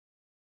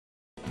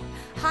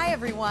Hi,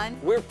 everyone.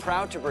 We're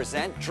proud to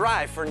present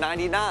Drive for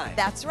 99.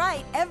 That's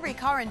right. Every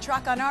car and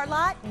truck on our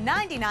lot,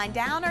 99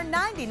 down or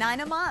 99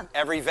 a month.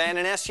 Every van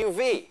and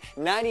SUV,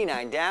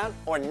 99 down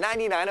or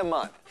 99 a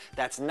month.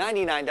 That's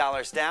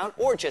 $99 down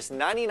or just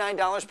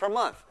 $99 per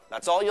month.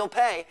 That's all you'll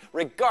pay,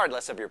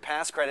 regardless of your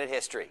past credit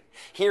history.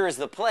 Here is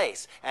the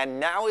place, and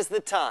now is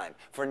the time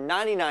for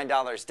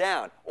 $99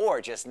 down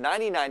or just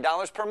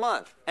 $99 per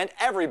month. And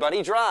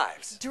everybody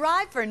drives.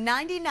 Drive for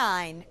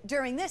 99.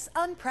 During this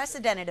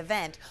unprecedented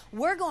event,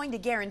 we're going to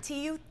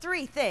guarantee you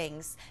three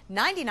things: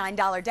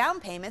 $99 down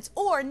payments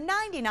or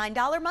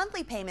 $99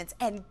 monthly payments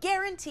and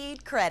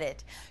guaranteed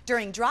credit.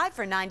 During Drive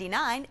for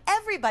 99,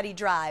 everybody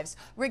drives,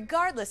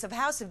 regardless of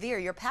how severe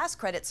your past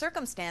credit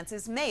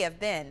circumstances may have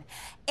been.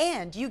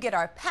 And you get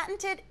our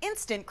patented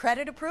instant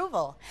credit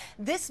approval.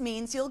 This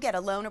means you'll get a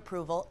loan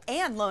approval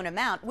and loan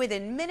amount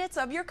within minutes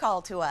of your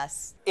call to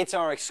us. It's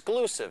our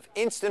exclusive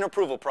instant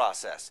approval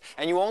process,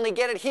 and you only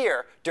get it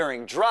here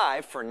during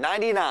Drive for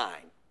 99.